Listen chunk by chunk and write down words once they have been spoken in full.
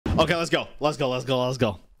Okay, let's go. Let's go. Let's go. Let's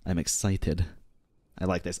go. I'm excited. I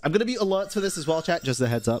like this. I'm going to mute alerts for this as well, chat. Just a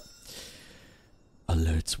heads up.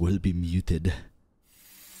 Alerts will be muted.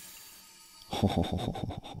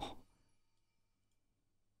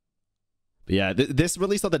 But yeah, this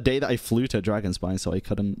released on the day that I flew to Dragonspine, so I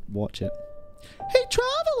couldn't watch it. Hey,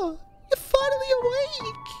 Traveler! You're finally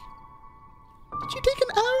awake! Did you take an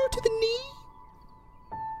arrow to the knee?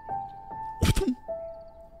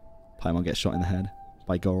 Paimon gets shot in the head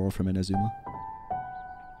by Goro from Inazuma.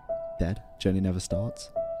 Dead. Journey never starts.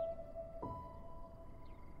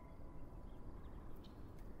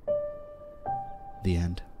 The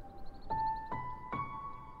end.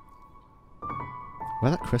 Why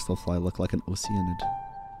that crystal fly look like an Oceanid?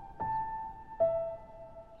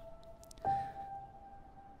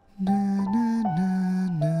 Na, na, na,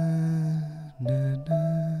 na, na, na,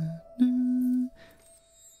 na.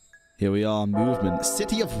 Here we are, movement.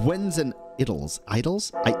 City of winds and idles.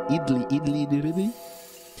 Idols?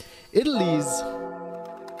 Idlies.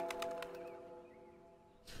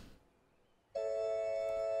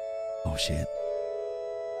 Oh shit.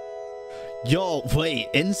 Yo, wait,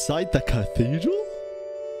 inside the cathedral?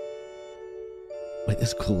 Wait, this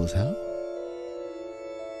is cool as hell.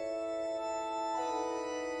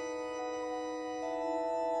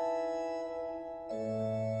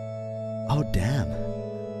 Oh, damn.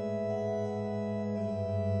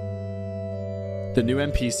 The new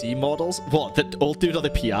NPC models? What, the old dude on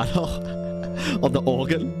the piano? On the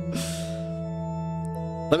organ?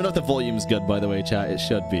 Let me know if the volume's good, by the way, chat. It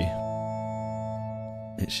should be.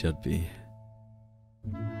 It should be.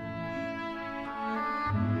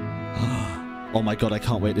 Oh my god, I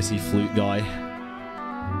can't wait to see Flute Guy.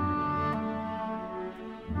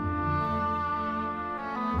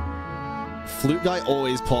 Flute Guy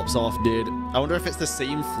always pops off, dude. I wonder if it's the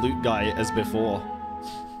same Flute Guy as before.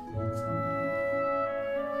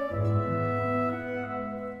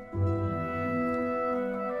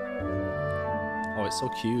 Oh, it's so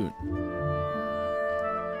cute.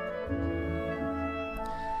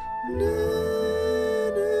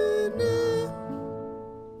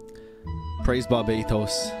 Praise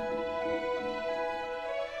Barbatos.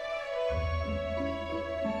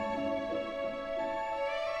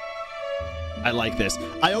 I like this.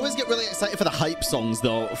 I always get really excited for the hype songs,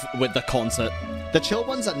 though, with the concert. The chill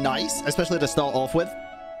ones are nice, especially to start off with.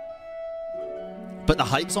 But the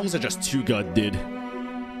hype songs are just too good, dude.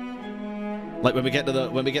 Like when we get to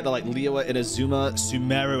like Liyue, Inazuma,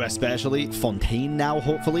 Sumeru especially, Fontaine now,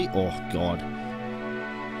 hopefully. Oh god.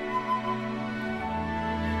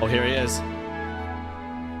 Oh, here he is.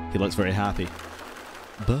 He looks very happy.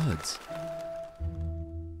 Birds.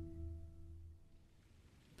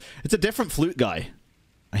 It's a different Flute Guy,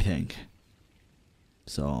 I think.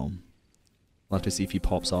 So, we'll have to see if he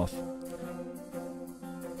pops off.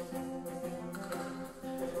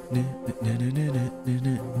 He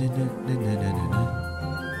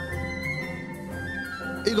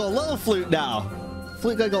got a little flute now.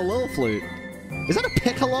 Flute Guy got a little flute. Is that a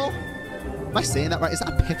piccolo? Am I saying that right? Is that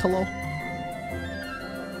a piccolo?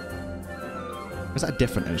 Or is that a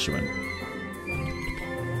different instrument?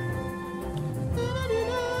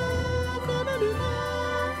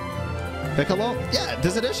 Piccolo? Yeah,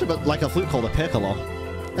 there's an instrument like a flute called a piccolo.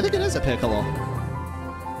 I think it is a piccolo.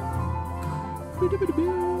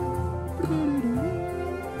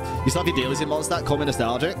 You still have your dailies in Mondstadt? Call me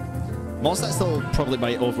nostalgic. Mondstadt's still probably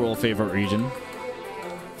my overall favorite region.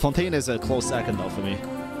 Fontaine is a close second though for me.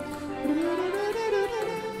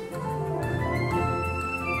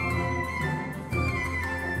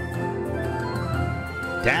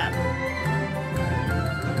 Damn.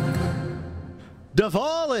 The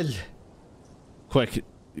Fallen! Quick,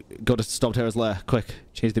 go to Stop Terror's lair. Quick,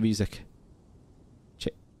 change the music.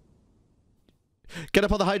 Get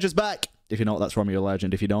up on the Hydra's back! If you know that's from your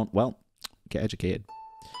legend. If you don't, well, get educated.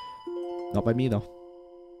 Not by me, though.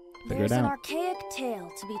 Figure it out. There's an archaic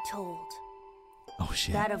tale to be told. Oh,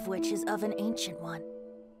 shit. That of which is of an ancient one.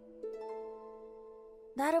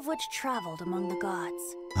 That of which traveled among the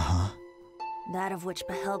gods. Uh-huh. That of which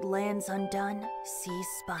beheld lands undone, seas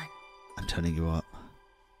spun. I'm turning you up.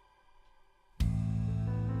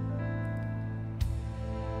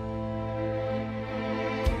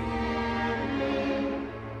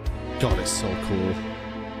 God, it's so cool.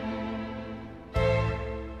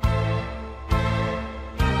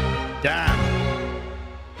 Damn.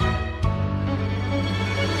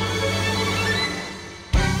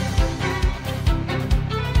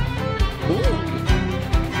 Ooh.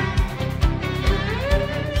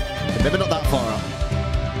 Maybe not that far up.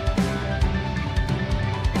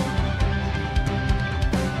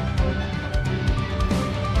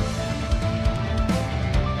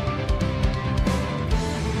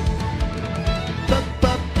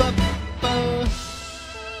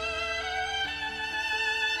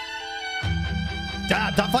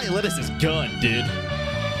 That violinist is good, dude.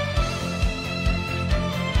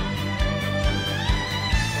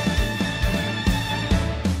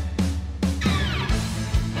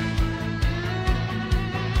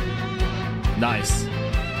 Nice.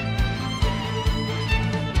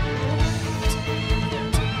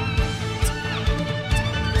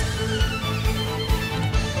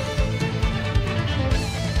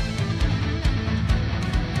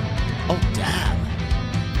 Oh, damn.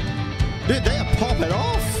 Dude, they are popping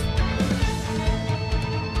off.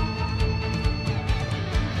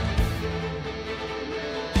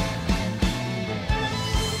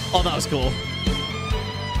 Oh, that was cool.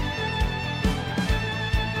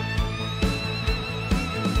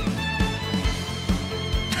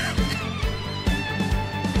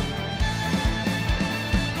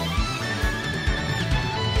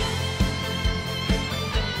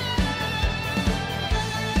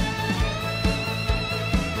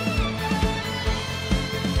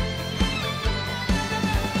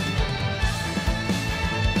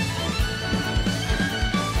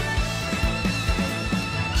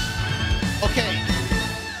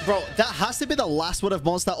 Bro, that has to be the last one of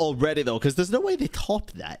Monster already, though, because there's no way they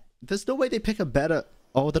top that. There's no way they pick a better...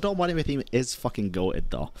 Oh, the Don't Want Anime theme is fucking goated,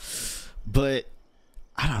 though. But,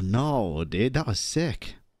 I don't know, dude. That was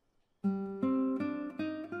sick. Oh,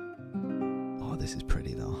 this is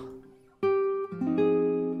pretty, though.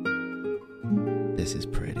 This is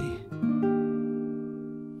pretty.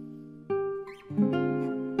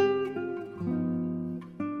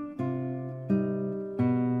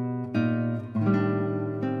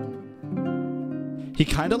 He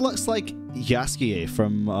kind of looks like Yasuke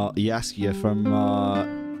from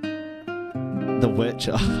The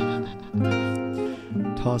Witcher.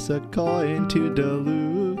 Toss a coin to the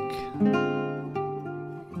Luke.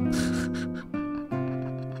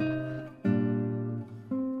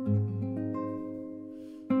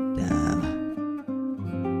 Damn.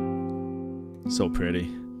 So pretty.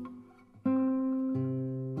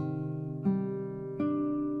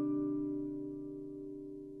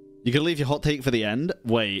 You can leave your hot take for the end?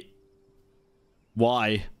 Wait.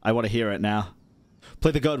 Why? I want to hear it now.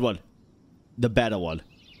 Play the good one. The better one.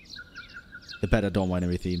 The better Don't Want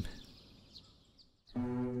Anime theme.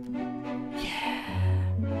 Yeah.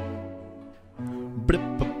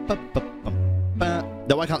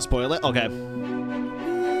 No, I can't spoil it? Okay.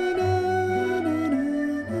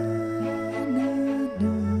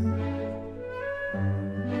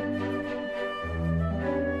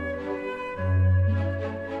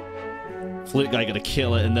 Flute guy gonna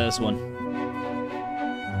kill it in this one.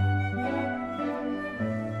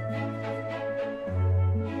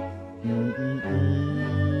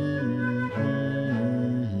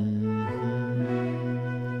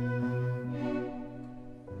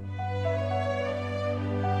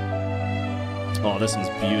 Oh, this one's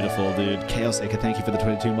beautiful, dude. Chaos Acre, thank you for the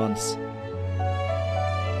 22 months.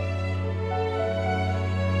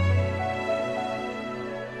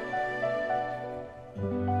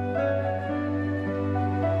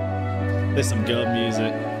 There's some good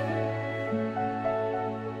music.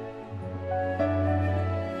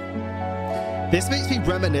 This makes me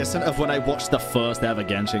reminiscent of when I watched the first ever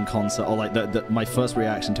Genshin concert, or like my first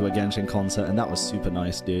reaction to a Genshin concert, and that was super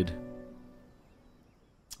nice, dude.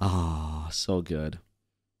 Ah, so good.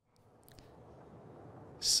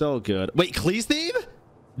 So good. Wait, Klee's theme?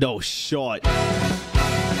 No shot.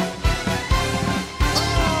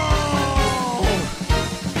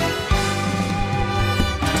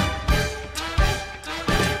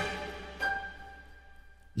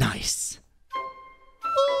 Nice.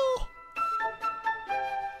 Oh.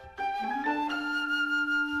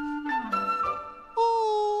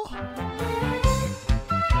 Oh.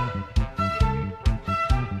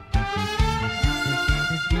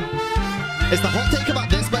 Is the hot take about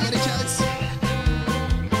this by any chance?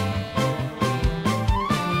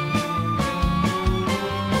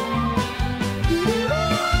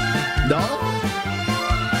 No?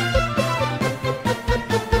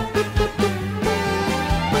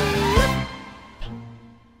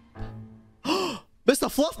 Mr.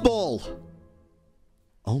 Fluffball!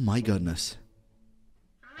 Oh my goodness.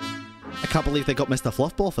 I can't believe they got Mr.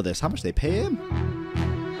 Fluffball for this. How much they pay him?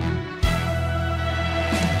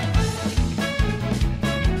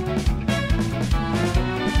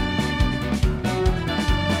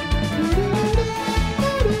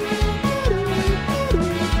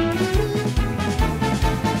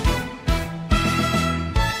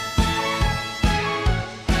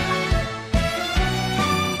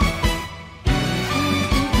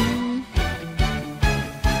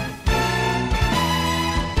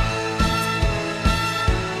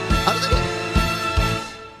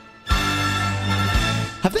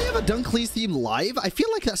 never done Klee's theme live? I feel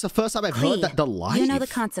like that's the first time I've heard that done live. You know the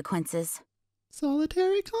consequences.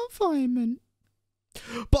 Solitary confinement.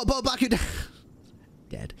 But back in...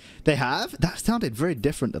 Dead. They have? That sounded very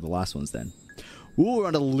different to the last ones then. Ooh, we're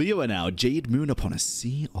on a Leo now. Jade Moon upon a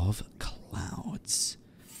sea of clouds.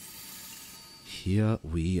 Here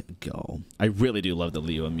we go. I really do love the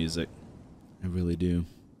Leo music. I really do.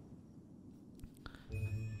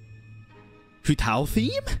 Futao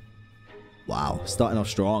theme? Wow, starting off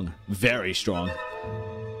strong. Very strong.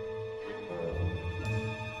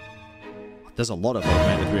 There's a lot of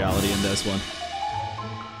augmented reality in this one.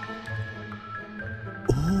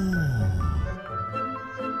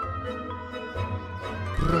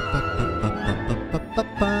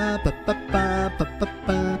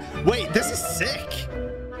 Wait, this is sick.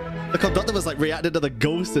 The conductor was like reacting to the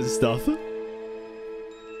ghost and stuff.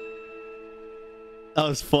 That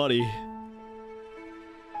was funny.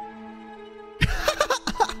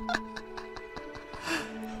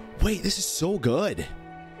 Wait, this is so good.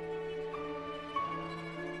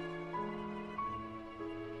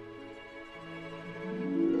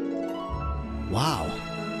 Wow.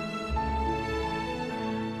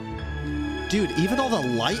 Dude, even all the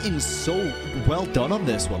lighting's so well done on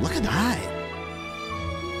this one. Look at that.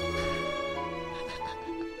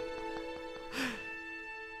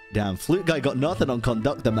 Damn, flute guy got nothing on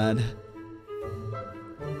conductor, man.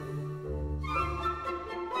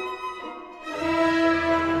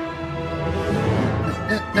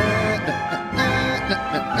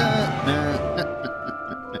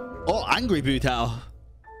 Oh, angry Butao.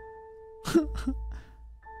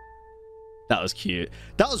 That was cute.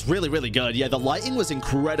 That was really, really good. Yeah, the lighting was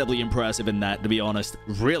incredibly impressive in that, to be honest.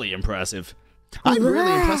 Really impressive. I'm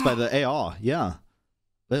really impressed by the AR. Yeah.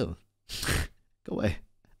 Ew. Go away.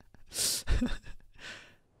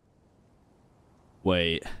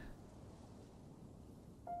 Wait.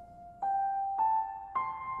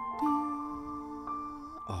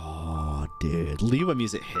 Oh, dude. Lua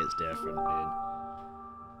music hits different, dude.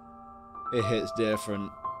 It hits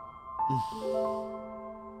different.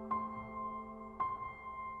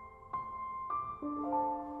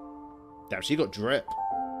 Damn, she got drip.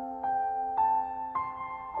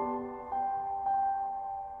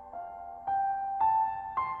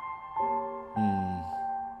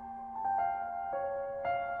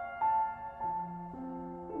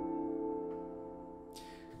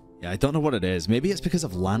 Yeah, I don't know what it is. Maybe it's because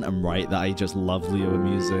of Lantern Right that I just love Leo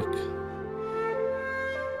music.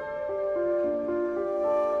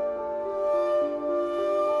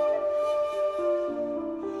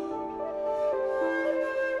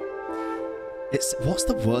 It's... What's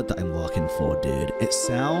the word that I'm looking for, dude? It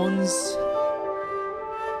sounds...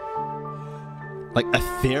 like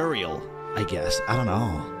ethereal, I guess. I don't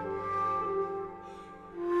know.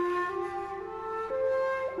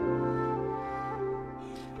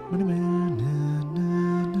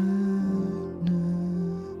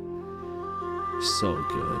 So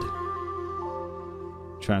good.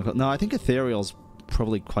 Tranquil. No, I think ethereal's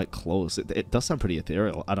probably quite close. It does sound pretty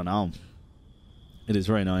ethereal. I don't know. It is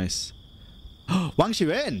very nice. Wang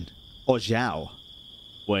Xuan or Zhao.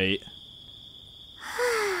 Wait.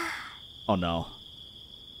 Oh no.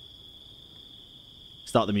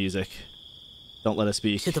 Start the music. Don't let us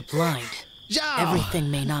speak. To the blind, Zhao!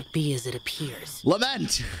 Everything may not be as it appears.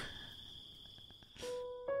 Lament!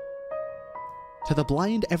 To the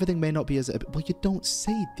blind, everything may not be as it... Well, you don't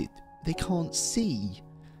say it. They can't see.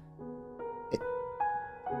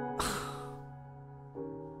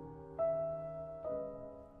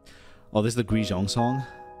 Oh, this is the Guizhong song?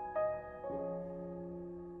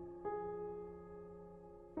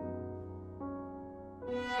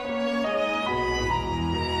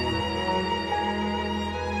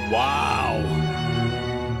 Wow!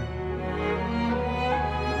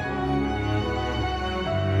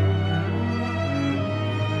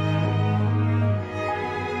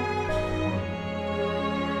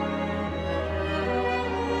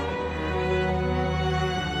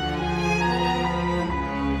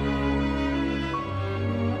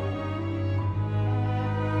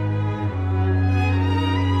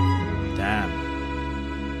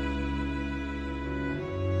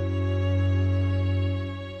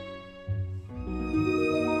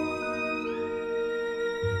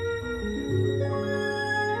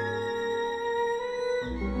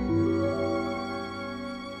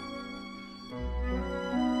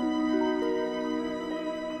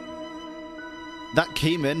 That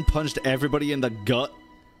came in, punched everybody in the gut,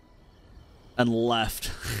 and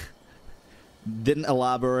left. Didn't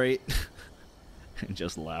elaborate. And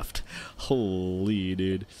just left. Holy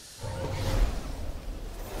dude.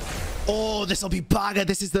 Oh, this'll be bagger.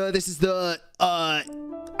 This is the I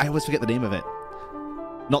I always forget the name of it.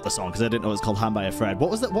 Not the song, because I didn't know it was called Hand by a Thread. What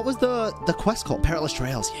was the quest called? Perilous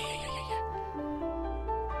Trails. Yeah.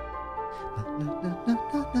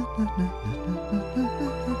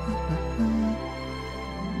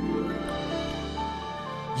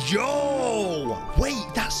 Yo! Wait,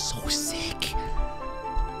 that's so sick.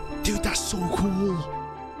 Dude, that's so cool.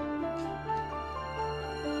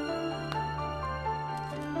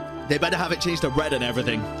 They better have it changed to red and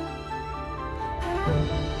everything.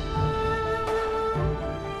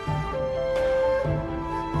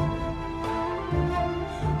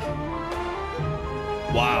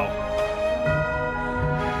 Wow.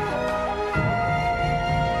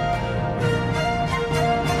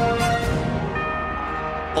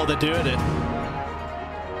 Oh, they're doing it.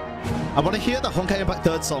 I want to hear the Honkai Impact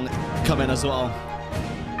 3rd song come in as well.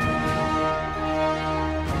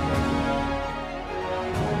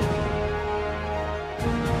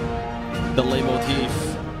 The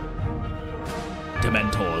leitmotif.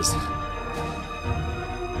 Dementors.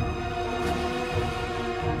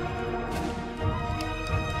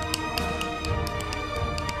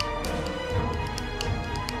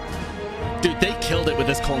 Dude, they killed it with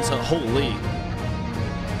this concert. Holy.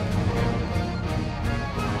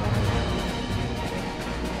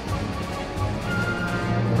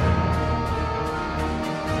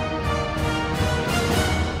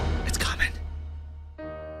 It's coming.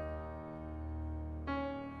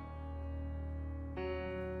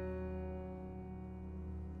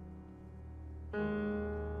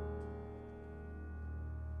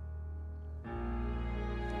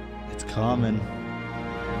 It's coming.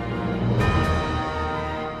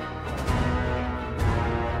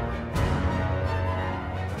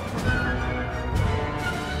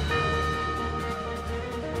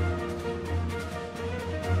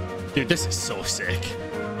 Dude, this is so sick.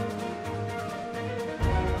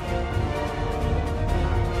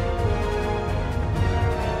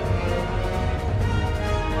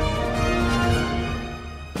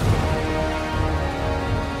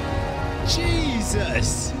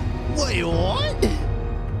 Jesus! Wait, what?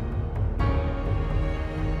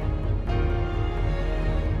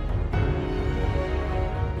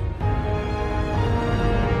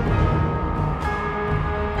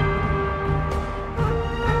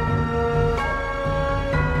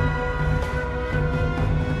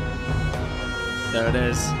 There it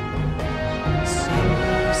is.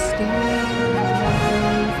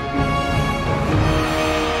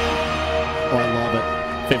 Oh, I love it.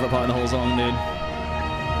 Favorite part in the whole song, dude.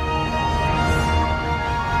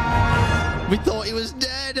 We thought he was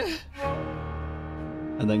dead.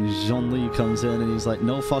 And then Jean-Lee comes in and he's like,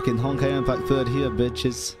 no fucking Honkai Impact 3rd here,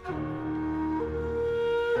 bitches.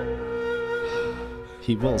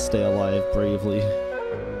 He will stay alive bravely.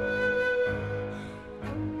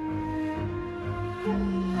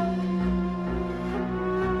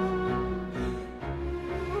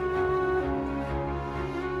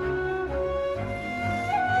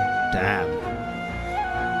 Damn.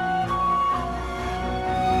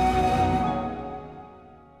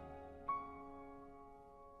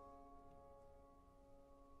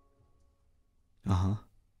 Uh-huh.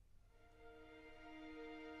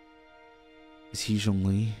 Is he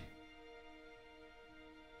Zhongli?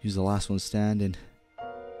 He was the last one standing.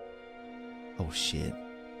 Oh shit.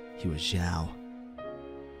 He was Zhao.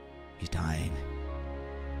 He's dying.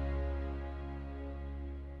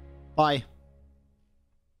 Bye.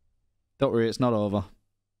 Don't worry, it's not over.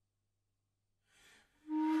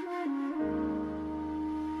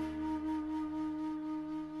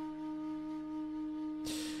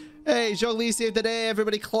 Hey, Zhongli saved the day.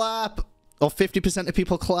 Everybody clap. Or 50% of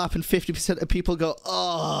people clap and 50% of people go,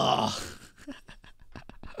 oh.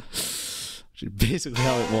 Which is basically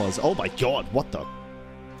how it was. Oh my god, what the?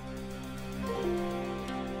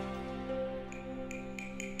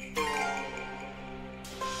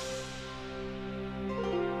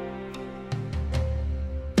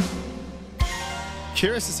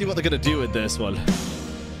 Curious to see what they're going to do with this one.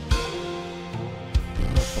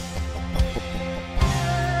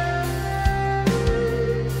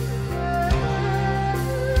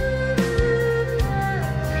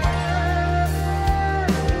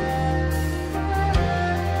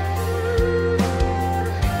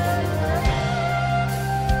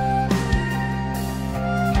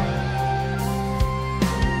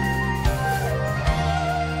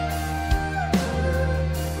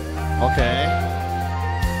 Okay.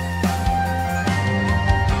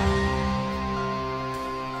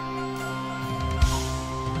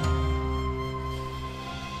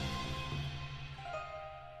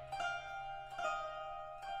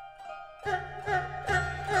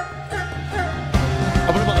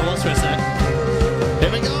 I wonder what that was for a sec.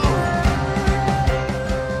 Here we go.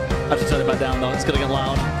 down though. It's gonna get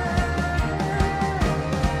loud.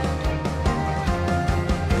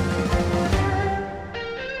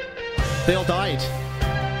 They all died.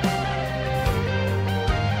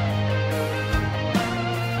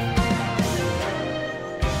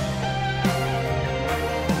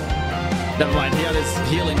 Never mind, he had his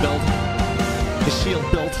healing build. His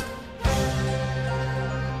shield build.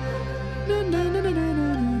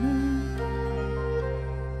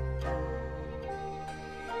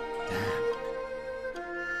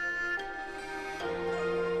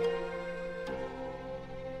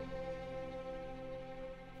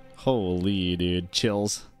 Holy dude,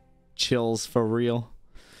 chills. Chills for real.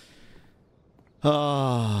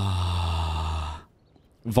 Ah,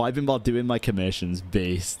 vibing while doing my commissions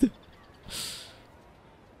based.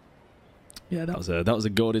 Yeah, that was a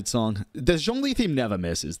goated song. The Zhongli theme never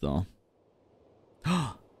misses though.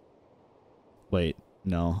 Wait,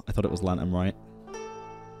 no, I thought it was Lantern, right?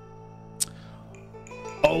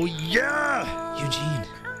 Oh yeah, Eugene.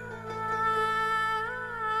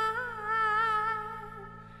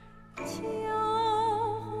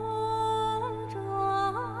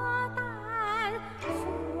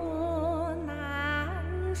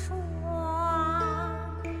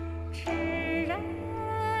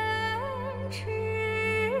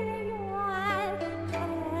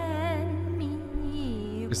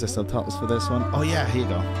 Is there subtitles for this one? Oh yeah, here you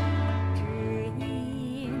go.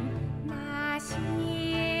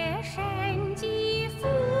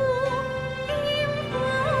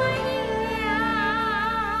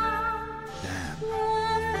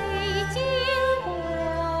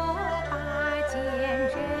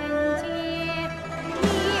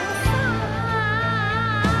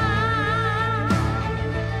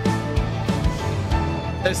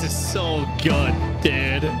 This is so good,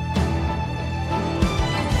 dude.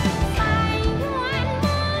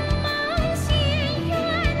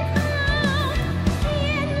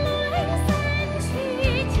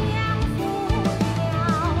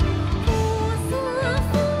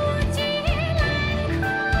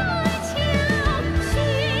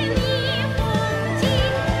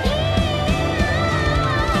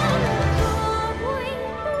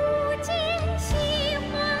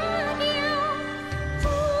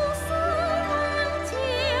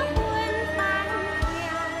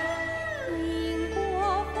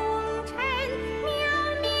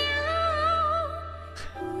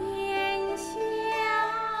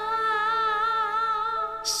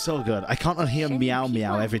 So good. I can't unhear meow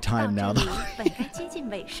meow every time now though. 本该接近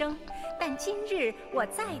尾声，但今日我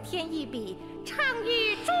再添一笔，唱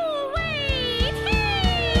与诸位听。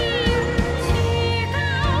曲高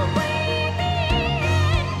贵的人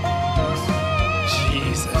不是。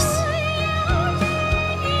Jesus.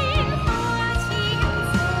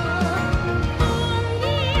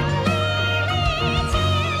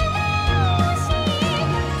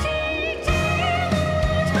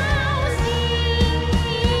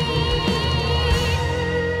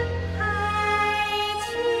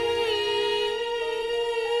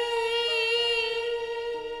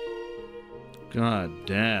 God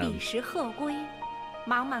damn. 彼时鹤归，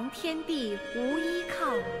茫茫天地无依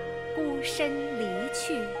靠，孤身离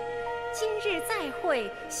去。今日再会，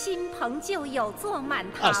新朋旧友坐满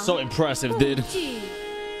堂。That's so impressive, dude. 共聚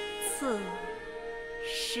此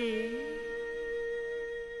时。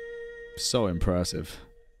So impressive.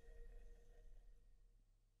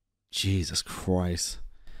 Jesus Christ.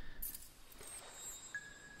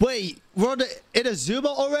 Wait, we're on Inazuma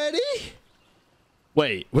already?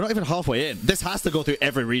 Wait, we're not even halfway in. This has to go through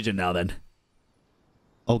every region now then.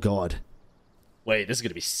 Oh god. Wait, this is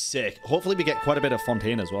going to be sick. Hopefully we get quite a bit of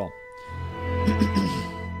Fontaine as well.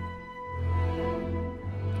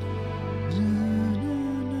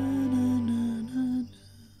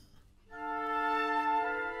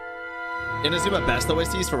 Inazuma best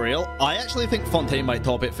OSTs for real? I actually think Fontaine might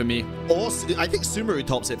top it for me. Or I think Sumeru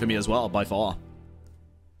tops it for me as well, by far.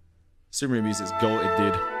 Sumeru music's goated,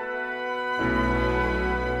 dude.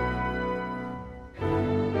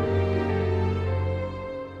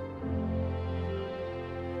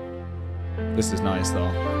 This is nice,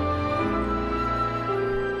 though.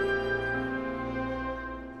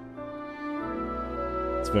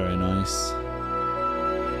 It's very nice.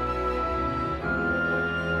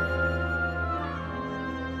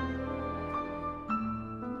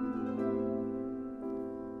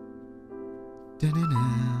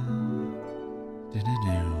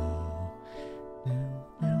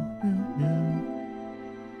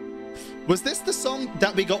 Was this the song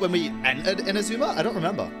that we got when we entered Inazuma? I don't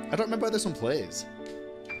remember. I don't remember how this one plays.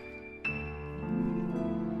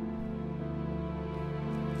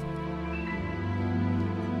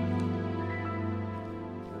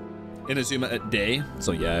 Inazuma at day.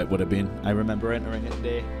 So yeah, it would have been. I remember entering at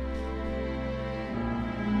day.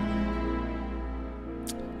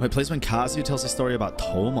 Wait, it plays when Kazu tells a story about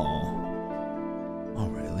Tomo. Oh,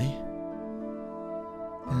 really?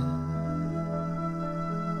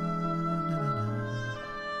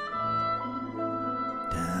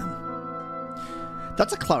 Damn.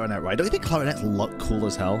 That's a clarinet, right? Don't you think clarinets look cool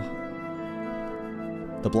as hell?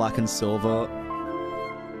 The black and silver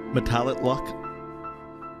metallic look.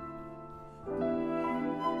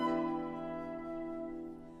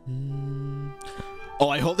 Oh,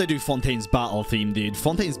 I hope they do Fontaine's battle theme, dude.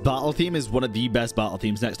 Fontaine's battle theme is one of the best battle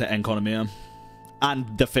themes next to Enconomia.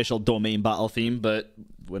 And the official domain battle theme, but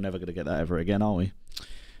we're never going to get that ever again, are we?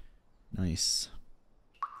 Nice.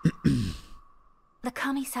 The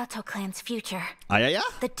Kamisato clan's future. Yeah?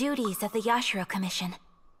 The duties of the Yashiro Commission.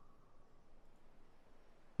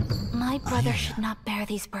 My brother should not bear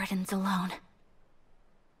these burdens alone.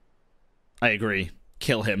 I agree.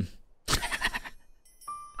 Kill him.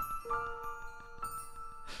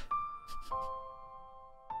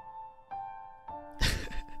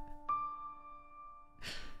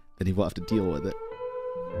 Then he won't have to deal with it.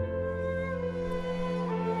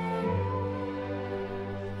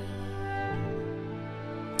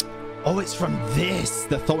 Oh, it's from this!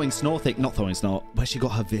 The Thawing Snow thing. Not Thawing Snow. Where she got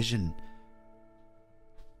her vision.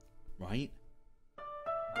 Right?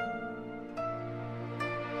 I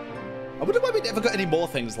wonder why we never got any more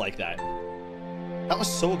things like that. That was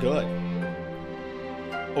so good.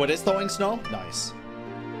 Oh, it is Thawing Snow? Nice.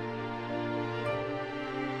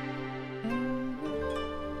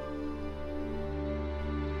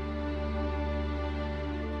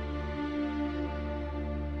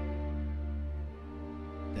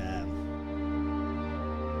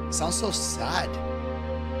 Sounds so sad.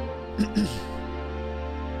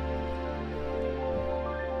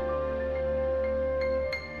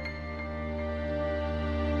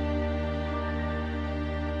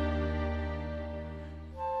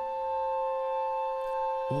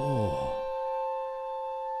 Oh.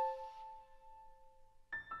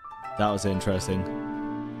 That was interesting.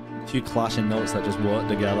 A few clashing notes that just work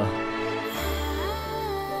together.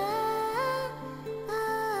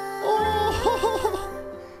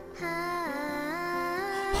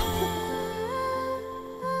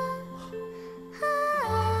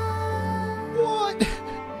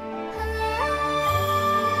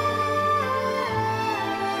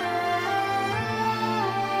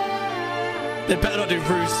 They better not do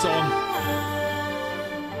Rue's song.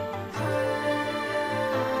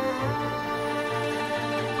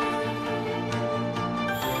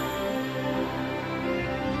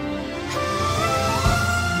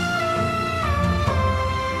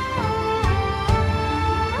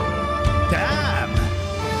 Damn.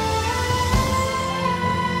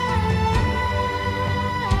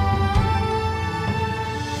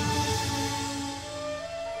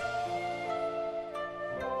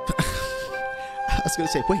 I was going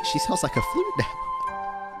to say, wait, she sounds like a flute now.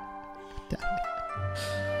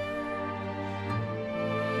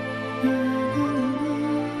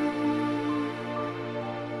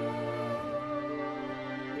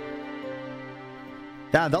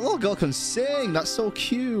 Damn, that little girl can sing. That's so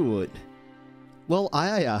cute. Well,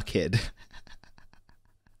 kid.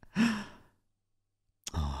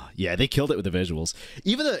 Oh, yeah, they killed it with the visuals.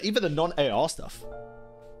 Even the non-AR stuff.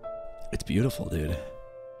 It's beautiful, dude.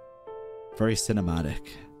 Very cinematic.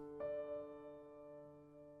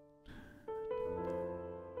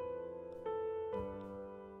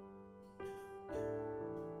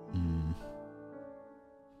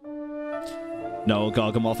 No,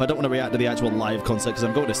 Gargamorph, I don't want to react to the actual live concert because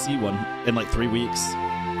I'm going to see one in like 3 weeks.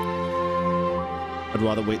 I'd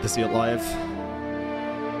rather wait to see it live.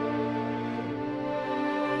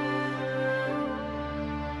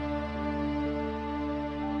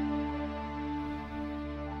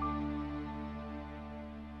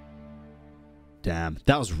 Damn,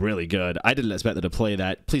 that was really good. I didn't expect them to play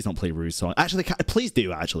that. Please don't play Rue's song. Actually, please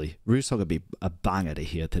do, actually. Rue's song would be a banger to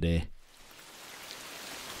hear today.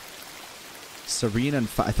 Serene and...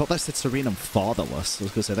 I thought that said Serene and Fatherless. I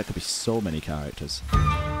was going to say that could be so many characters.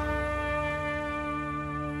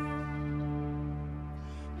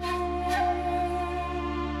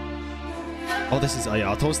 Oh, this is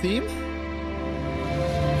Ayato's theme?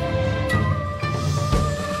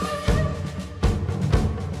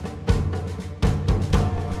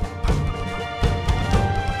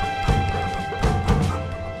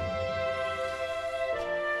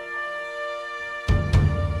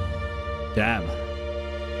 Damn.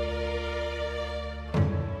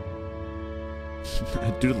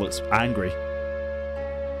 Dude looks angry.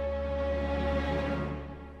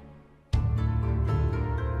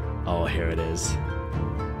 Oh, here it is.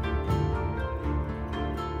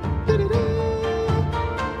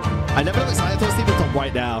 I never know excited those theme until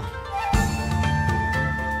right now.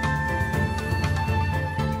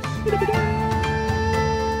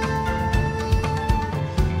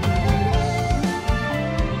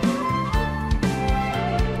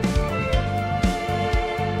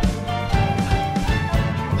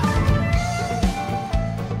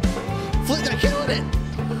 Flick, they're killing it!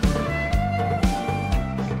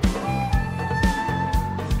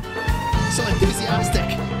 So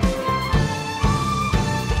enthusiastic.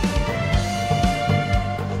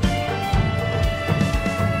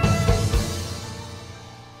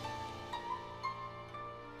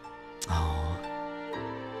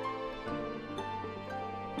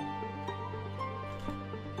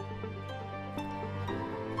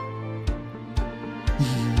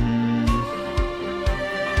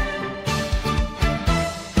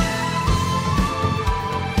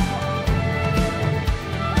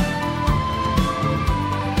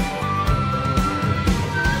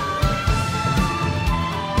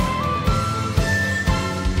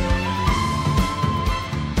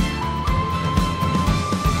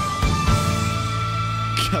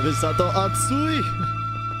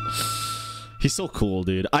 He's so cool,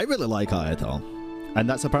 dude. I really like Ayato. And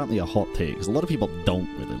that's apparently a hot take, because a lot of people don't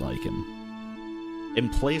really like him. In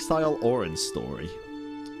playstyle or in story.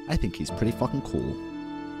 I think he's pretty fucking cool.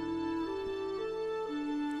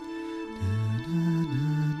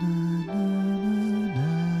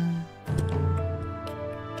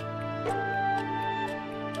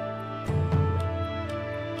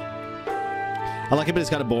 I like it, but it's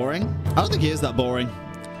kind of boring. I don't think he is that boring.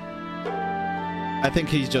 I think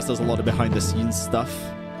he just does a lot of behind-the-scenes stuff.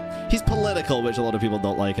 He's political, which a lot of people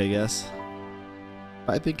don't like, I guess.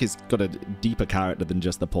 But I think he's got a deeper character than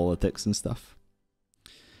just the politics and stuff.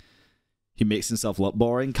 He makes himself look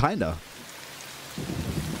boring? Kinda.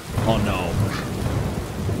 Oh no.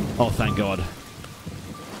 Oh, thank God.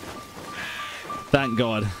 Thank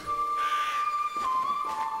God.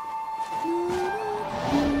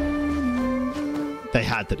 They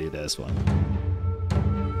had to do this one.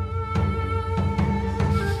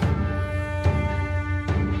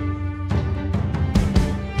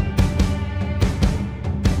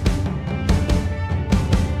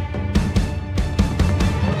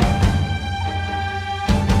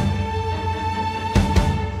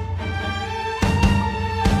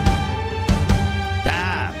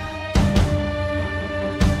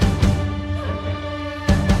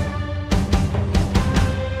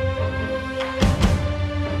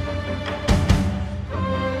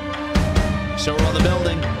 Show her on the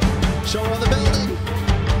building. Show her on the building.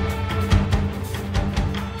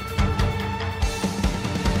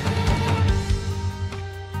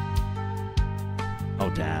 Oh,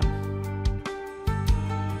 damn.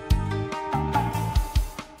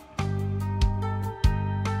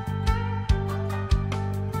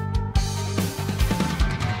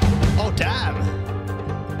 Oh, damn.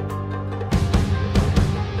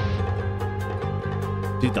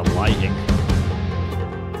 Dude, the lighting.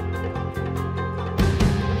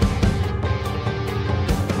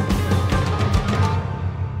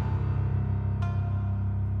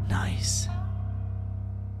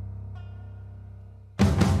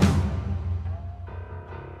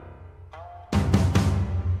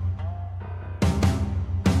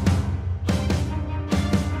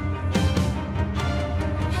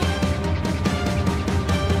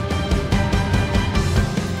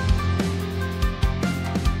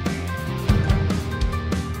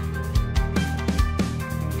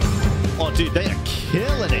 Dude, they are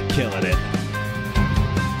killing it, killing it.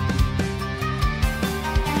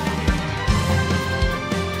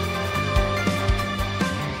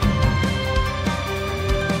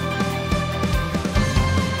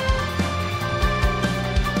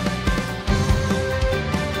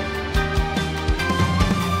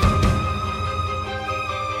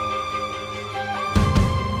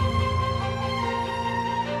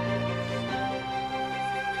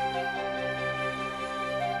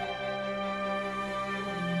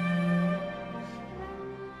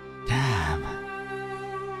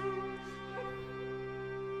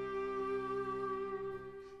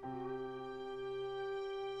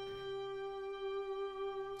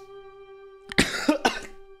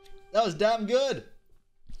 That was damn good.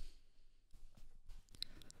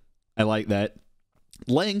 I like that.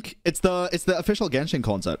 Link, it's the official Genshin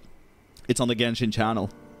concert. It's on the Genshin channel.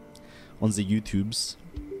 On the YouTubes.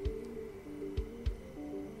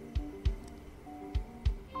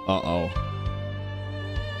 Uh-oh.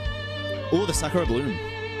 Oh, the Sakura Bloom.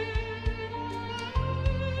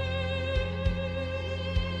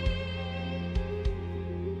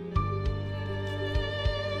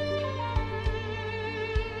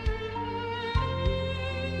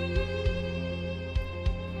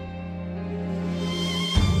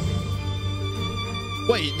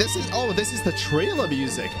 Wait, this is the trailer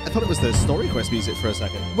music. I thought it was the story quest music for a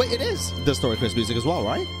second. Wait, it is the story quest music as well,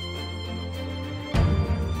 right?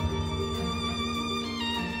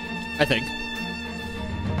 I think.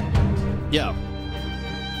 Yeah.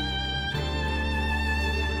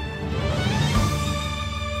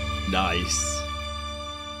 Nice.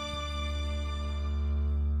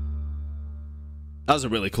 That was a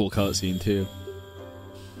really cool cutscene too.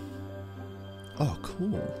 Oh,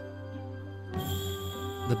 cool.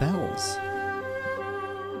 The bells.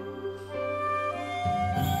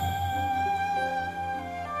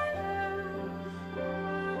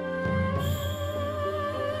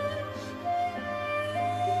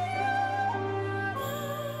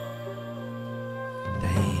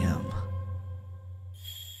 Damn.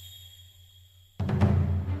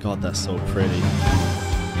 God, that's so pretty.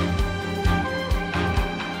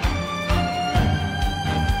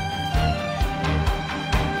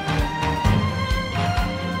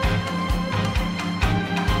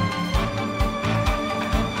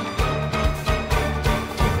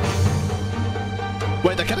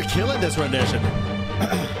 Wait, they're kind of killing this rendition.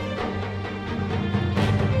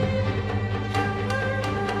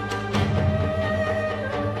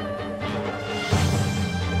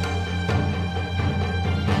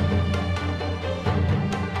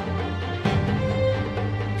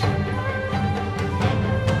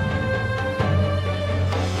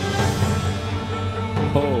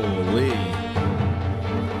 Holy.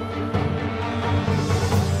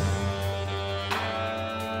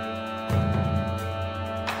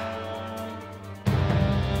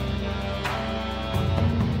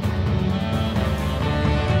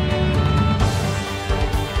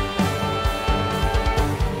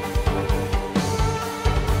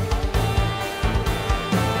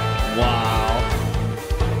 Wow.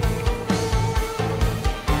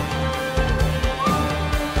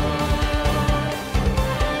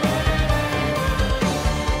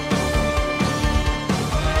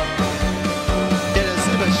 It is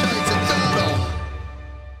Simba shines eternal.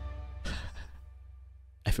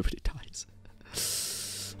 Everybody dies.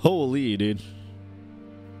 Holy, dude.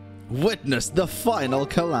 Witness the final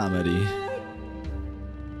calamity.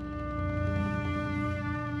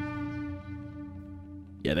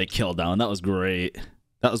 Yeah, they killed that one. That was great.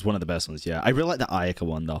 That was one of the best ones, yeah. I really like the Ayaka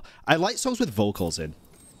one, though. I like songs with vocals in.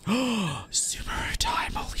 Subaru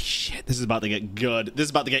time. Holy shit. This is about to get good. This is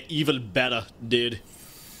about to get even better, dude.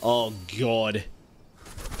 Oh, God.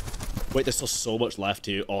 Wait, there's still so much left,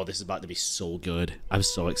 too. Oh, this is about to be so good. I'm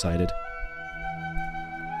so excited.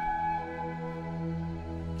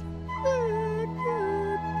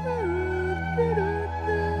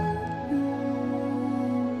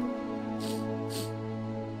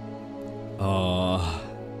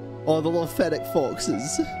 Oh, the little fennec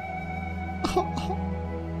foxes.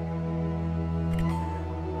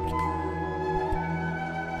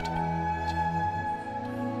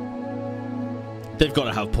 They've got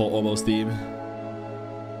to have Port Almost theme.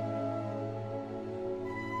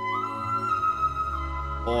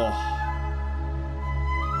 Oh.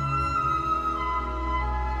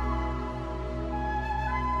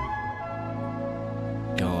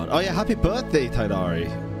 God. Oh yeah, happy birthday, Taidari.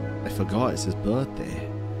 I forgot it's his birthday.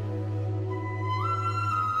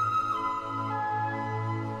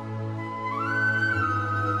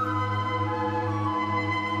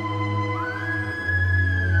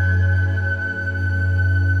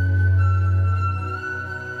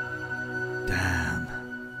 Damn.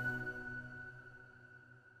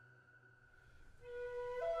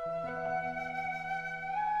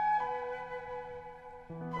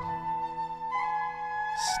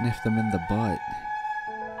 Sniff them in the butt.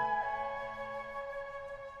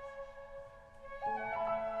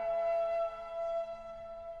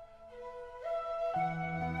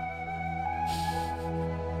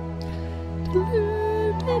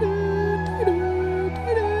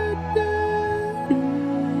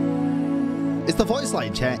 It's the voice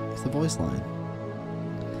line, chat. It's the voice line.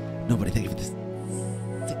 Nobody think of this.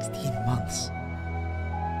 16 months.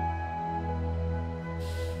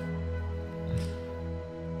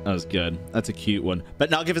 That was good. That's a cute one. But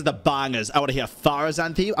now give us the bangers. I want to hear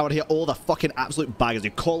Farazan theme. I want to hear all the fucking absolute bangers.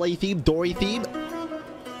 Your Kole theme, Dory theme.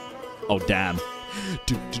 Oh, damn.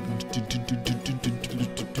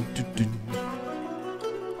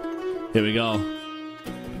 Here we go.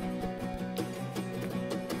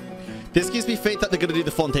 This gives me faith that they're going to do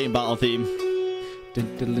the Fontaine battle theme.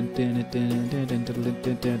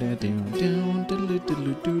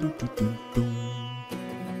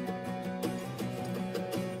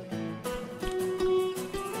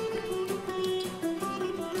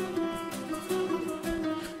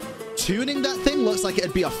 tuning that thing looks like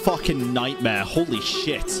it'd be a fucking nightmare. Holy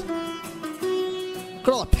shit. Look at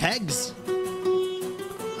all the pegs.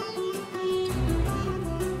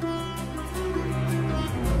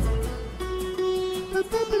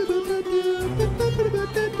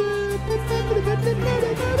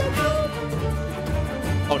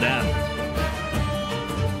 Oh, damn.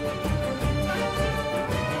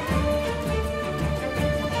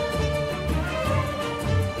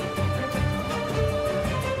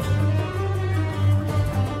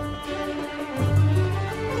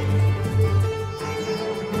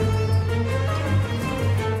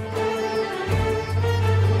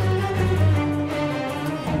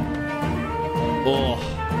 Oh.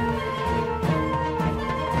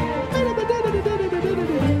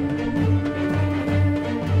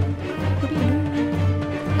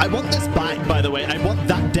 I want this back, by the way. I want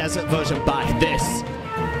that desert version back. This.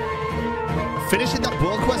 Finishing that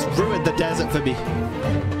world quest ruined the desert for me.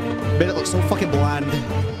 Made it look so fucking bland.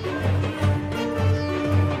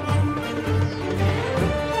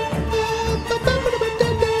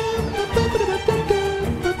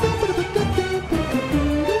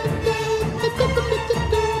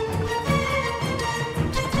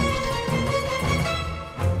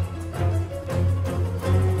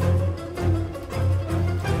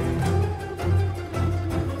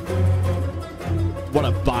 What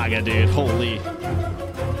a bagger, dude. Holy.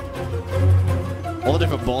 All the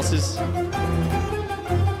different bosses.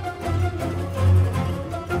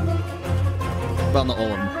 Well, not all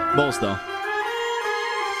of them. Most, though.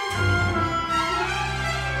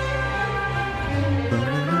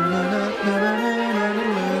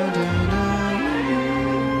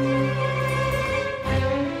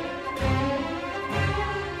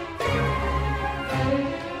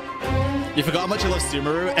 You forgot how much you love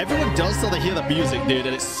Sumeru? Everyone does till they hear the music, dude,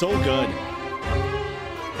 and it's so good.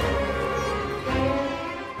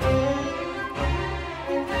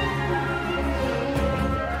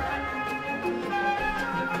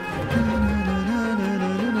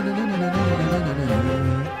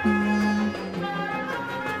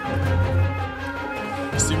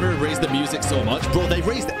 Sumeru raised the music so much. Bro, they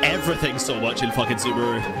raised everything so much in fucking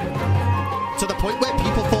Sumeru. To the point where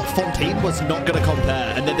people thought Fontaine was not going to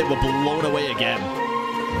compare, and then they were blown away again.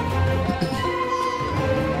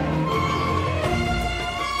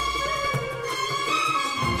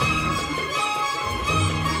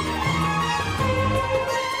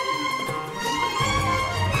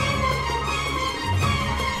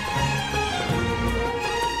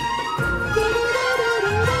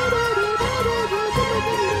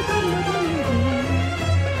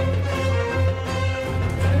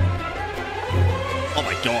 Oh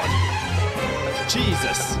my god.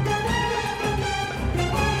 Jesus.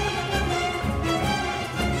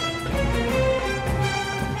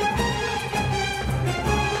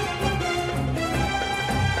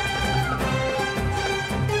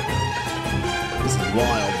 This is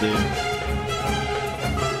wild, dude.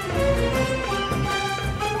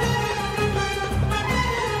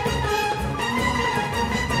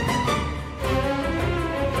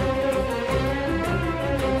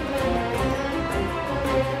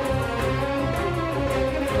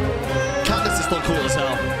 Still cool as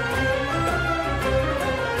hell.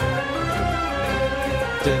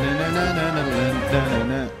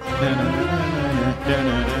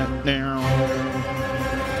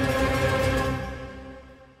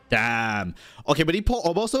 Damn. Okay, we need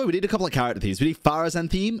also we need a couple of character themes. We need Farazan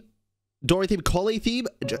theme, Dory theme, Collie theme,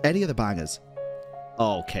 any other bangers.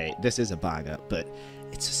 Okay, this is a banger, but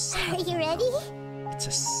it's a sad. Are you ready? It's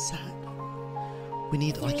a sad. We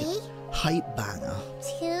need like a hype banger.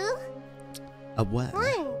 2, A what?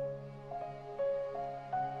 1.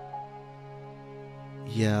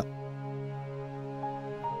 Yeah.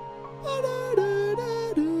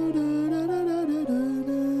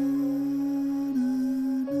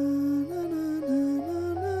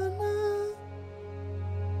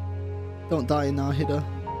 Don't die in our hitter.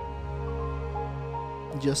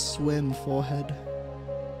 Just swim, forehead.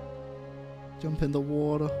 Jump in the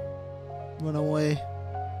water. Run away.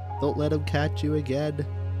 Don't let him catch you again.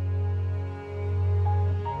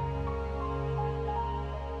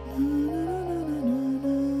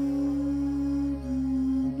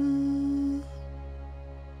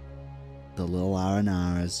 The little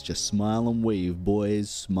R&Rs. Just smile and wave, boys.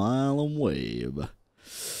 Smile and wave.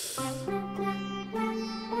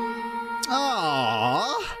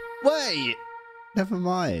 Aww. Wait. Never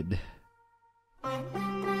mind. Na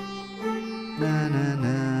na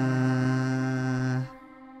na.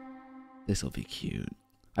 This'll be cute.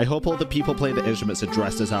 I hope all the people playing the instruments are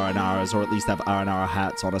dressed as R&Rs, or at least have R&R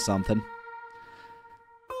hats on or something.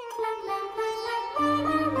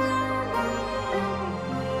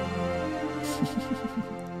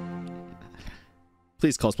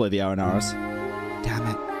 Please cosplay the Aranars. Damn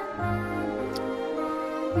it.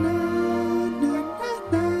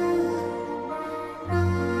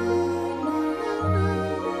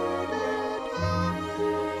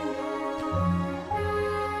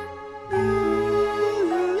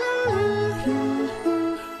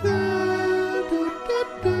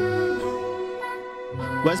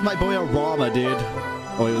 Where's my boy Rama, dude?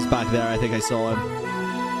 Oh, he was back there. I think I saw him.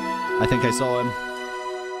 I think I saw him.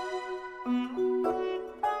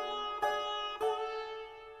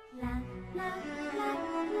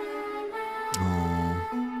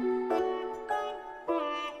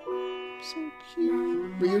 So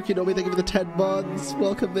cute. Ryuki Nomi, thank you for the 10 months.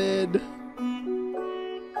 Welcome in.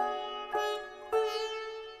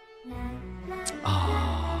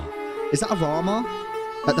 Ah, is that a Rama?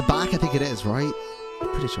 At the back, I think it is, right? I'm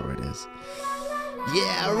pretty sure it is.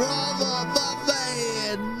 Yeah, Rama, my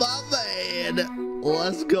man.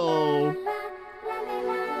 Let's go.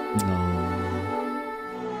 No.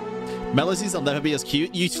 Melodies will never be as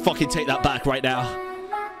cute. You fucking take that back right now.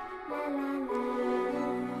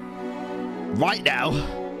 Right now.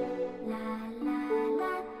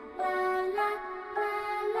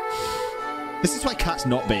 This is why Cat's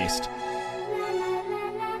not based.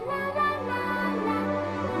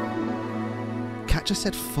 Cat just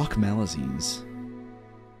said fuck Melodies.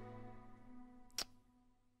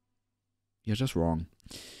 You're just wrong.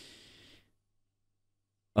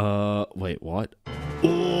 Wait, what?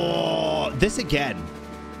 Oh, this again.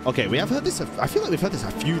 Okay, we have heard this. I feel like we've heard this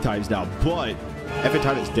a few times now, but every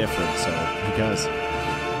time it's different, so who cares?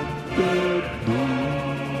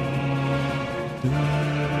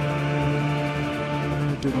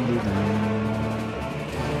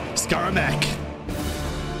 Skaramek.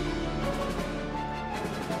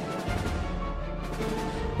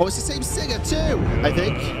 Oh, it's the same singer too, I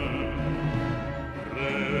think.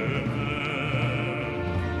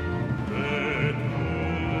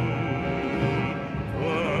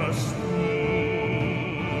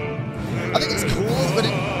 I think it's cool, but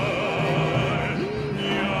it...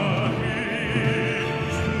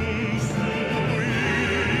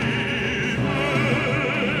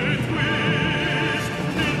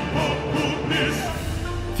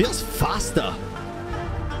 feels faster.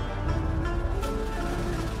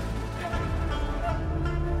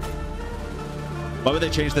 Why would they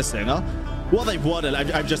change the singer? Well, they would, and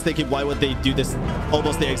I'm just thinking, why would they do this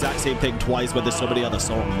almost the exact same thing twice when there's so many other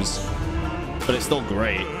songs? But it's still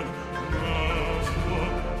great.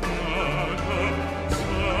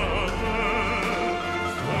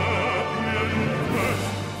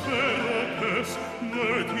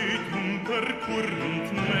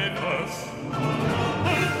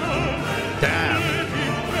 Damn.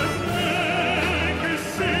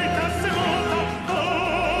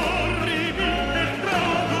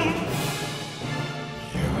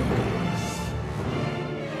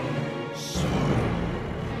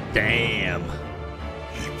 Damn.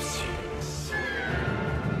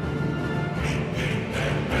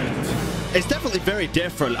 It's definitely very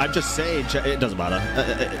different. I'm just saying, it doesn't matter.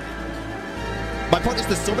 My point is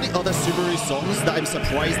there's so many other Subaru songs that I'm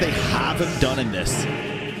surprised they haven't done in this.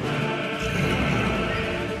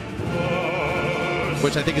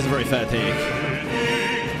 Which I think is a very fair take.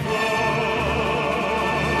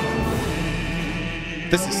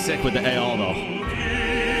 This is sick with the AR though.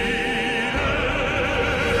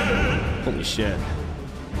 Holy shit.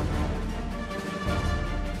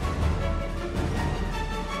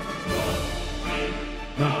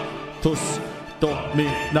 Natos,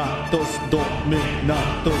 dominatos,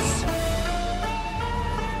 dominatos.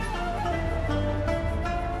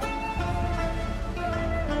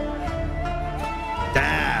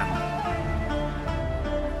 Damn.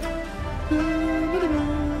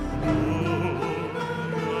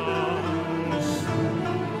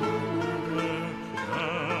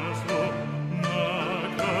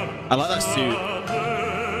 I like that suit.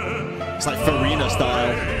 It's like Farina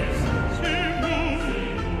style.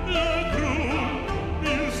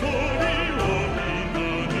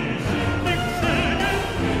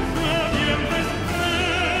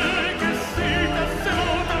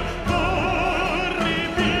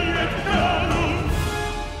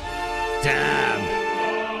 Damn.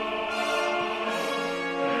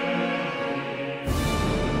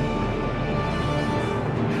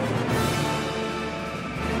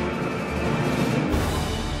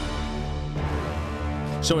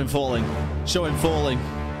 Show him falling. Show him falling.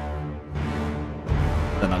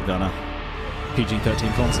 They're not gonna.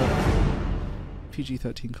 PG-13 concert.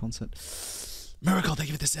 PG-13 concert. Miracle, thank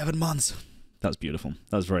you for the 7 months. That was beautiful.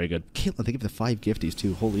 That was very good. Caitlin, thank you for the 5 gifties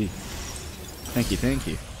too. Holy. Thank you, thank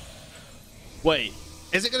you. Wait,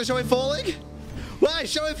 is it gonna show him falling? Why?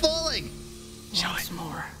 Show it falling. Once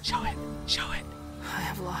more. Show it. Show it. I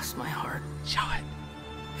have lost my heart. Show it.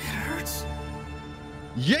 It hurts.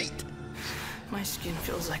 Yeet. My skin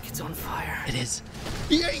feels like it's on fire. It is.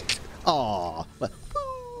 Yeet. Aww.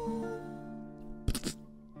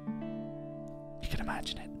 You can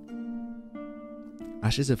imagine it.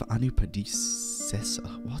 Ashes of Anu Predecessor.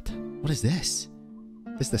 What? What is this?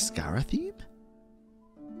 Is the Scara theme?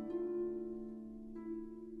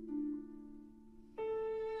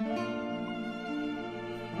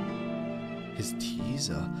 His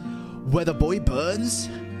teaser. Where the boy burns?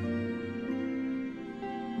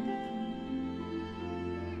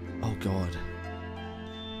 Oh god.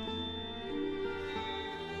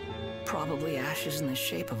 Probably ashes in the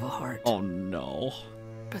shape of a heart. Oh no.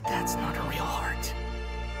 But that's not a real heart.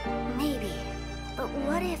 Maybe. But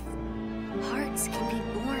what if hearts can be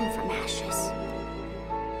born from ashes?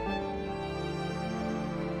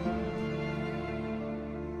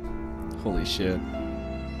 Holy shit.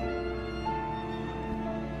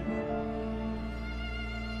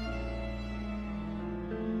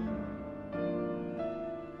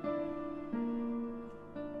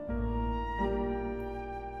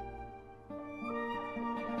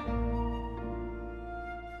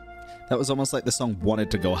 That was almost like the song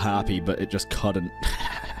wanted to go happy, but it just couldn't.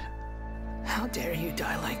 How dare you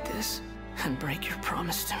die like this and break your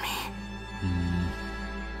promise to me?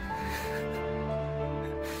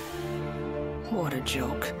 What a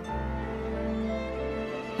joke.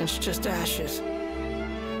 It's just ashes.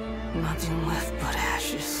 Nothing left but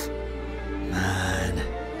ashes. Man.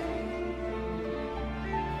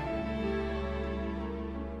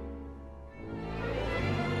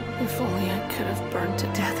 If only I could have burned to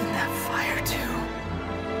death in that fire too.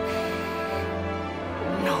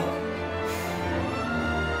 No.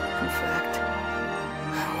 In fact,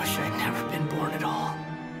 I wish I'd never been born at all.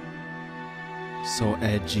 So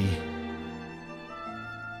edgy.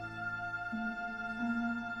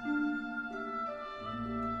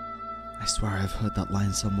 I swear I've heard that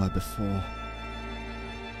line somewhere before.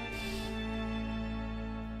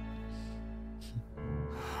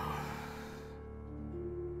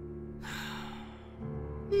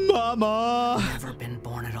 Mama! Never been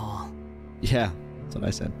born at all. Yeah, that's what I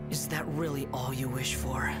said. Is that really all you wish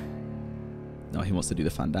for? No, he wants to do the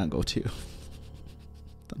Fandango too.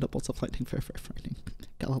 Thunderbolts of lightning, very, very frightening.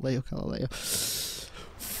 Galileo, Galileo.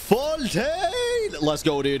 Fontaine! Let's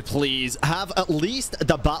go, dude. Please have at least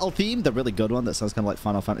the battle theme, the really good one that sounds kind of like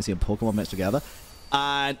Final Fantasy and Pokemon mixed together,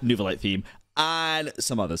 and Nuvolite theme, and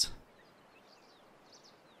some others.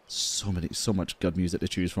 So much good music to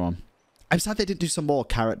choose from. I'm sad they didn't do some more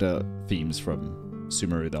character themes from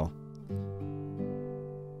Sumeru, though.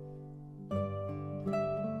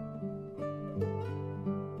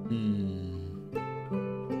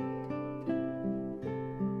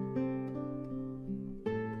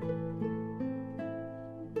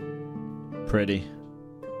 Pretty.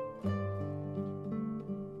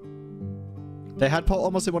 They had Paul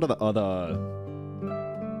almost in one of the other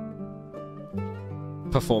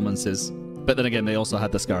performances. But then again, they also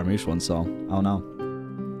had the Scaramouche one, so I don't know.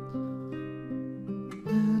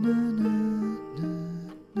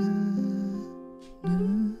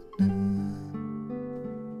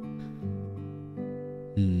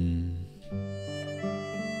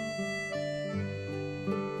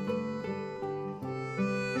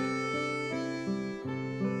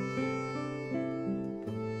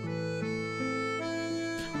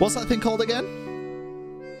 What's that thing called again?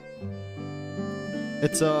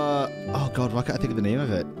 It's oh god, why can't I think of the name of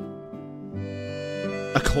it?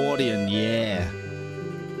 Accordion, yeah.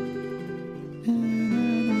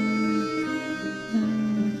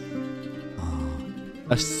 Oh,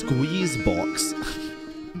 a squeeze box.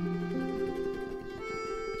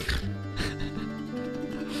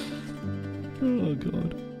 Oh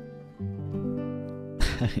god.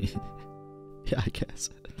 Yeah, I guess.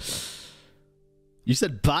 You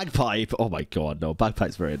said bagpipe. Oh my god, no,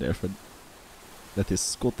 bagpipe's very different. That is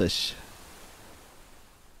Scottish.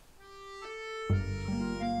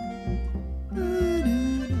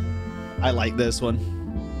 I like this one.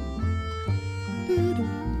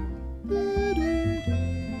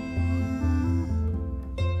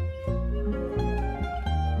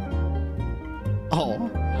 Oh.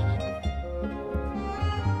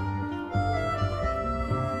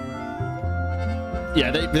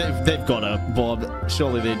 Yeah, they've got a Bob.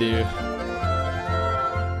 Surely they do.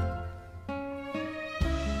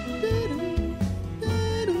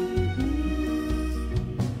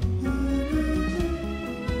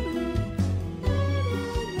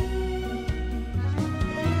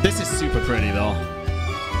 This is super pretty though.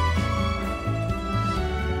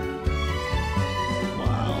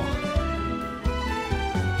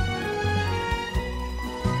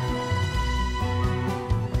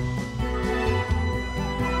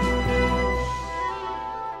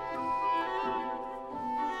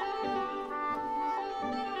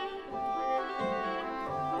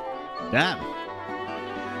 Damn.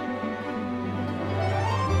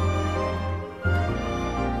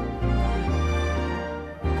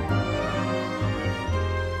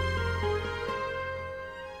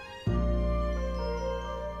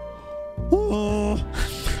 Oh.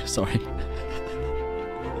 Sorry.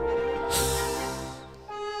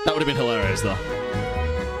 That would have been hilarious, though.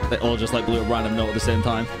 They all just like blew a random note at the same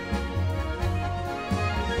time.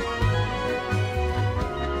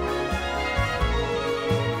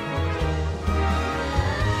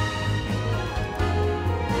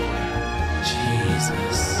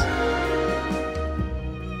 Jesus.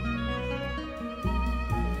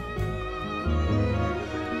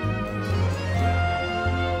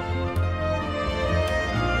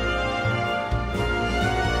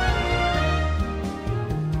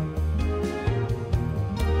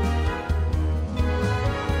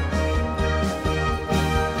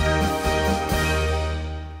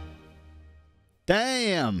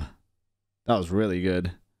 Damn. That was really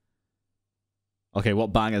good. Okay,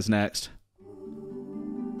 what banger's next?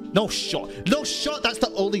 No shot. No shot. That's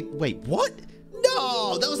the only... Wait, what?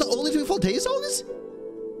 No, that was the only 2 full day songs?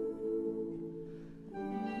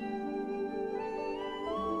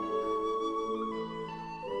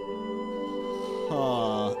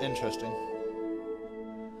 Oh, interesting.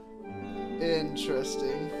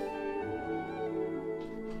 Interesting.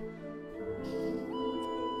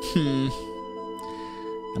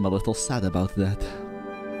 I'm a little sad about that.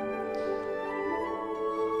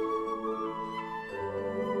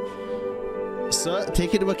 So,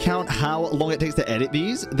 take into account how long it takes to edit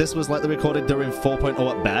these. This was likely recorded during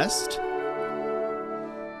 4.0 at best.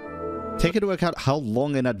 Take into account how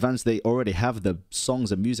long in advance they already have the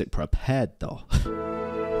songs and music prepared, though.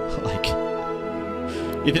 Like,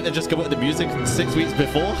 you think they just come up with the music 6 weeks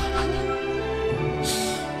before?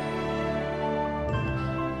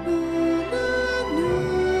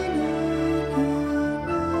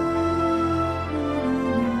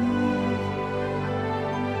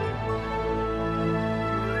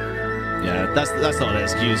 That's not an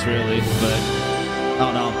excuse, really, but I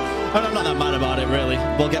don't know. I'm not that mad about it, really.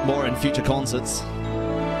 We'll get more in future concerts.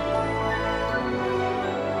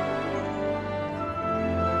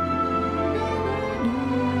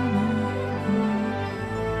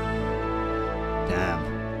 Damn.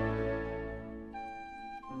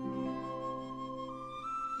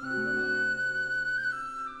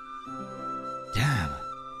 Damn.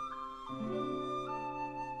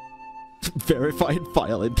 Verified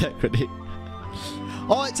file integrity.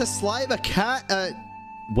 Oh, it's a slime, a cat, a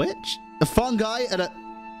witch, a fungi, and a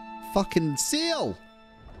fucking seal.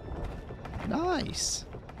 Nice.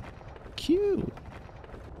 Cute.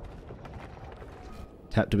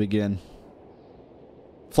 Tap to begin.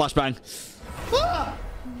 Flashbang. Ah!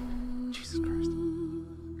 Jesus Christ.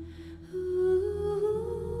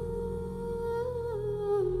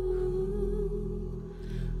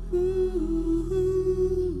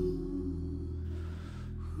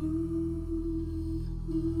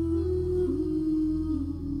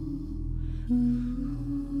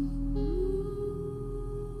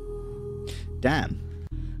 Damn.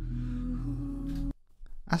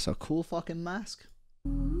 That's a cool fucking mask. I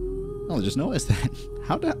only just noticed that.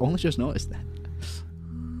 How did I only just notice that?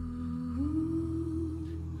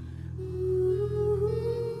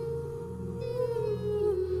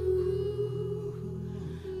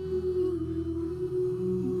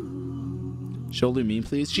 Show Lumine,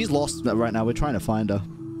 please. She's lost right now. We're trying to find her.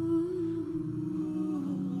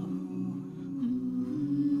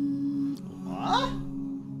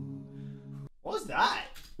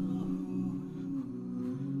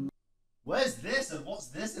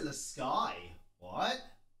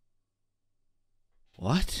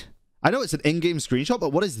 What? I know it's an in-game screenshot,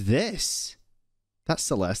 but what is this? That's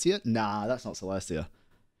Celestia? Nah, that's not Celestia.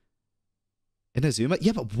 Inazuma?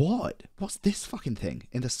 Yeah, but what? What's this fucking thing?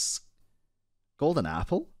 In the Golden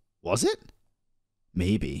Apple? Was it?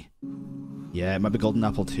 Maybe. Yeah, it might be Golden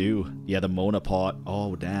Apple 2. Yeah, the Mona part.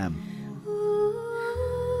 Oh, damn.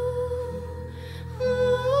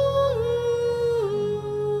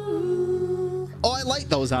 Oh, I like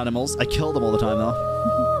those animals. I kill them all the time, though.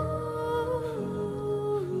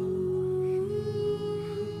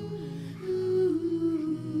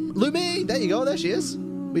 Lumine! There you go. There she is.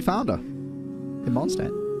 We found her. In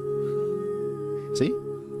Mondstadt. See?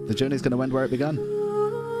 The journey's going to end where it began.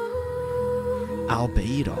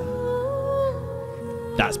 Albedo.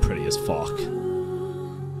 That's pretty as fuck.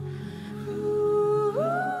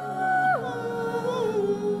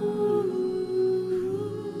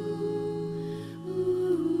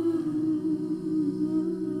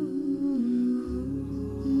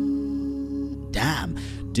 Damn.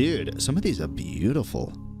 Dude, some of these are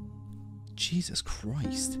beautiful. Jesus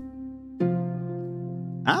Christ.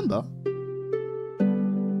 Amber?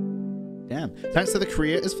 Damn. Thanks to the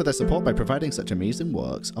creators for their support by providing such amazing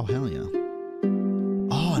works. Oh, hell yeah.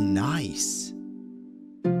 Oh, nice.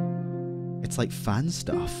 It's like fan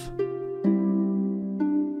stuff.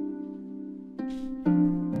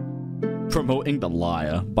 Promoting the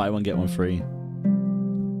liar. Buy one, get one free.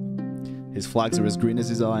 His flags are as green as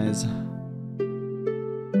his eyes.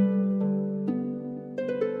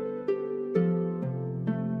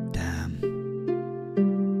 Damn.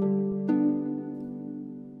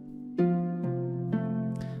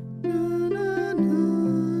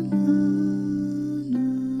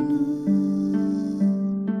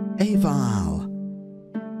 Aval.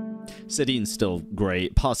 Sadine's still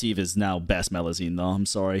great. Passive is now best Melazine though. I'm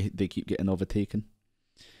sorry. They keep getting overtaken.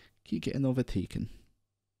 Keep getting overtaken.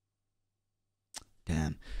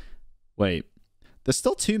 Damn. Wait. There's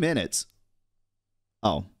still 2 minutes.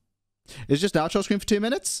 Oh. It's just outro screen for 2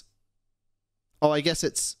 minutes? Oh, I guess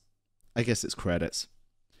it's credits.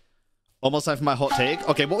 Almost time for my hot take.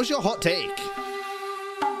 Okay, what was your hot take?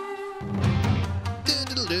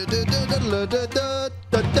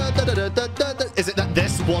 Is it that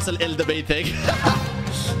this wasn't in the main thing?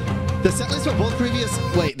 The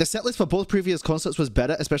setlist for both previous concerts was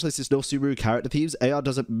better, especially since no Subaru character themes. AR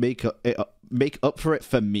doesn't make up for it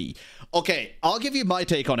for me. Okay, I'll give you my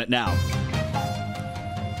take on it now.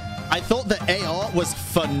 I thought that AR was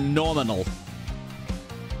phenomenal,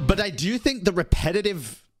 but I do think the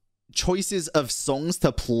repetitive choices of songs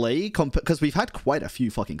to play, because we've had quite a few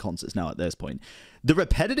fucking concerts now at this point, the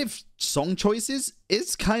repetitive song choices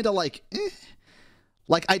is kind of like,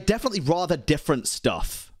 like I definitely rather different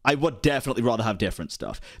stuff. I would definitely rather have different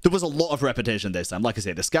stuff. There was a lot of repetition this time. Like I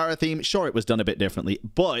say, the Scara theme, sure, it was done a bit differently,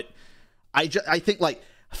 but I think like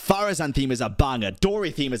Farazan theme is a banger, Dory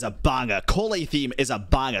theme is a banger, Kole theme is a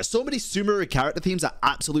banger. So many Sumeru character themes are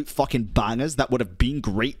absolute fucking bangers that would have been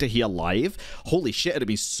great to hear live. Holy shit, it'd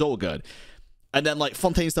be so good. And then like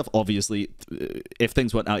Fontaine stuff, obviously, if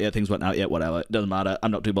things weren't out yet, things weren't out yet, whatever. It doesn't matter. I'm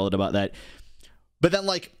not too bothered about that. But then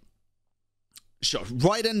like, sure,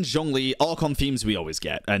 Raiden, Zhongli, Archon themes we always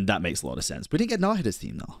get, and that makes a lot of sense. We didn't get Nahida's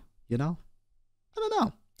theme though, you know? I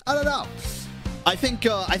don't know. I think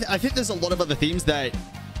there's a lot of other themes that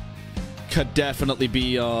could definitely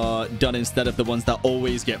be done instead of the ones that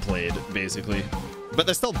always get played, basically. But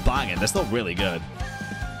they're still banging. They're still really good.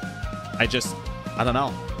 I don't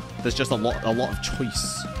know. There's just a lot of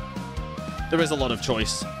choice. There is a lot of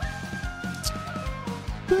choice.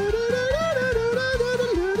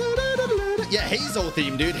 Yeah, Hazel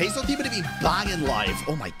theme, dude. Hazel theme would be banging live.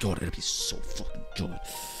 Oh my god, it'd be so fucking good.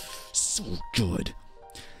 So good.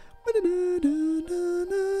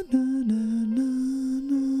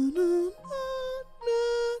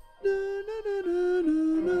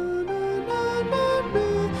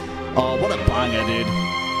 Oh, what a banger, dude.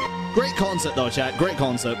 Great concert though, chat. Great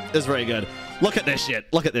concert. It's very good. Look at this shit.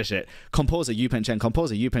 Look at this shit. Composer Yupen Chen,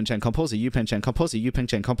 composer Yupen Chen, composer Yupen Chen, composer Yupen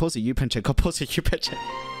Chen, composer Yupen Chen, composer Yupen Chen.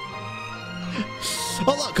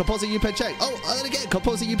 Oh look, composer Yupen Chen. Oh, and again,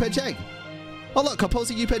 composer Yupen Chen. Oh look,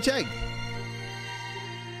 composer Yupen Chen.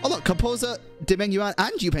 Oh look, composer Dimeng Yuan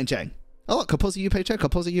and Yupen Chen. Oh look, composer Yupen Chen,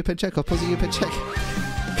 composer Yupen Chen, composer Yupen Chen.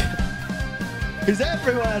 He's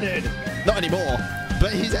everywhere, dude. Not anymore,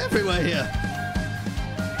 but he's everywhere here.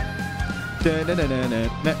 Damn.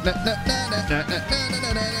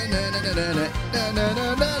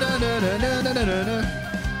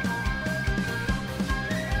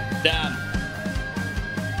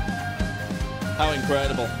 How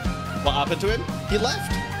incredible. What happened to him? He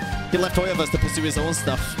left. He left Hoyoverse to pursue his own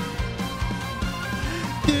stuff.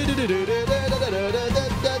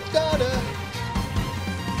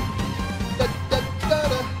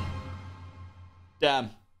 Damn.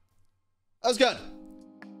 That was good.